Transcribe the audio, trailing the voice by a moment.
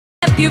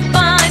you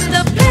find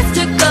the place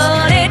to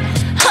cut it.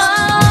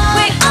 Oh,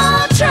 we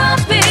all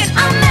drop it.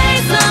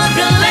 Amazing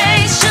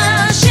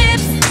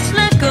relationships.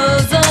 Life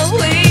goes on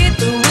with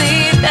or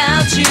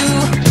without you.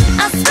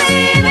 I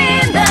swim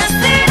in the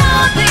sea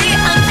of the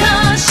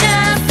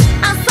unconscious.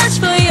 I search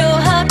for your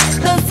heart,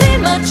 don't see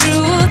my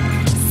truth.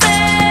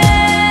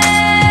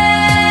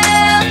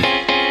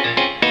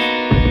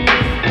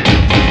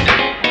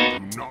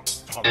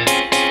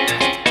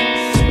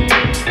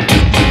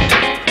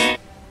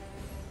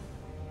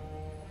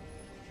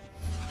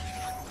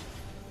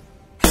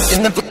 You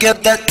never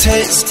get that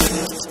taste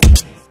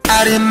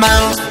out of your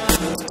mouth.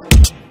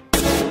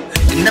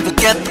 You never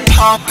get the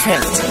paw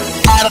print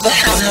out of the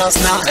henhouse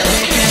now. And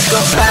you can't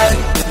go back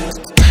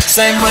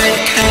same way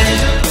you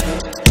came.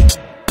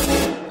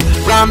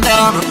 Round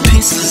down the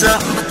pieces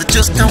up, but they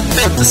just don't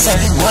fit the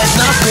same way.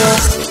 Not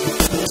good.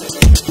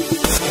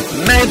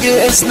 Maybe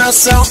it's not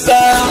so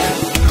bad,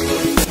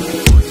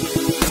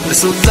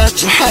 so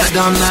let your head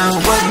down now.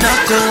 What not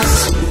good?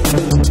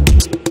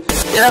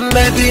 Yeah,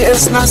 maybe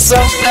it's not so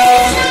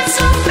bad.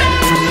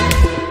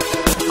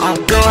 I'll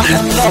go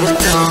ahead and let it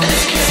down.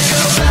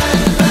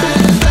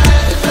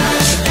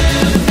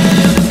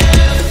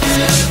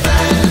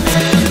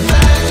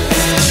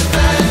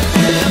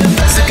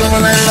 So go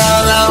and let it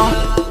all out,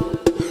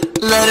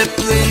 let it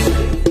bleed.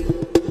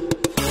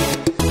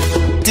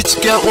 Did you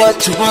get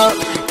what you want?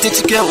 Did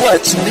you get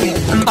what you need?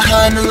 And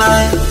behind the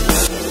line,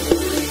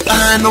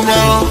 behind the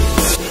wall,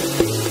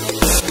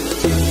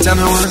 tell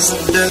me what is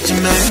it that you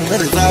made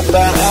really that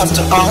bad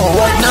after all?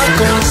 What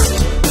knuckles?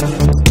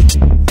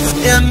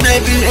 Yeah,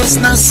 maybe it's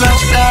not so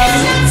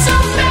bad,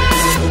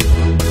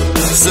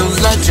 so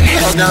let your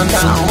head down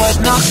now. What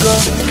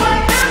knuckles?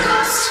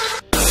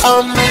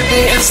 Oh, maybe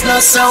it's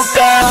not so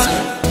bad,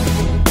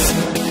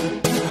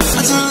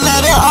 so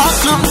let it all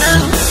come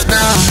down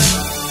now.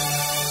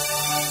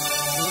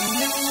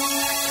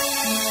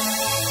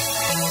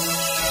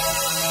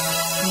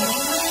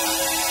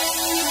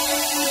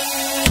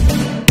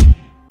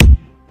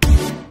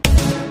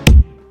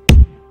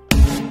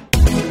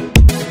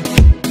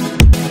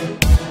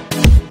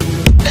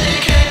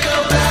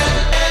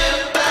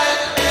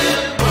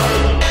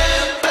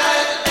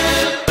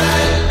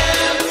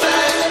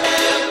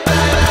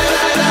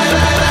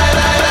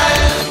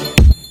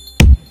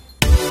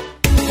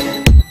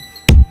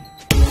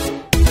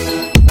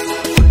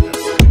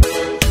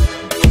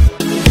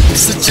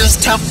 So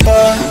just how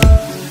far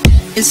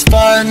is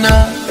far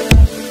enough?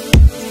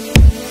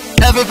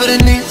 Everybody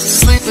needs to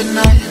sleep at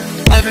night.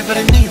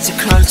 Everybody needs a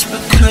crutch,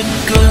 but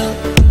couldn't good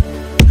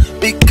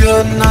be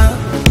good enough?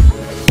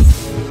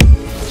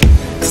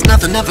 'Cause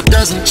nothing ever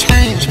doesn't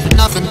change, but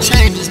nothing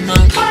changes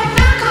much.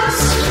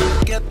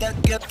 Get that.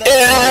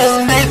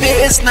 Yeah, maybe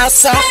it's not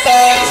so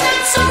bad,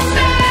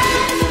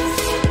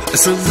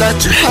 so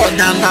let your head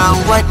down now,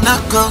 white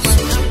knuckles.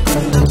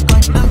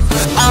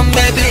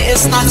 Maybe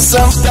it's not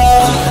so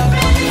bad,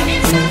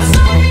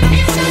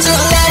 so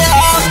let it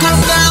all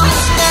come down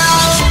now.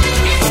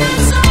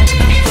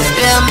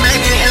 Yeah,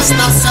 maybe it's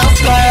not so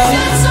bad,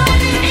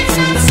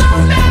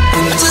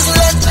 just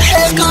let your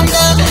head come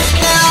down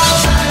now.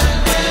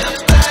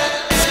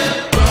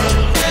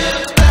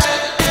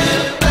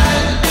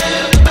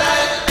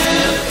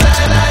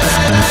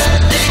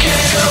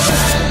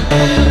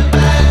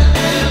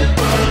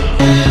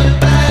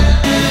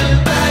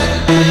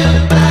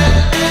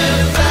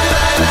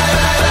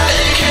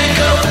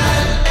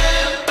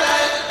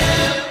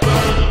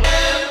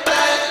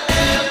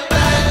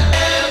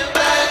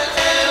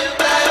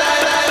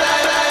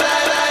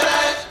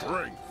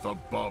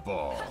 Above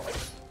all.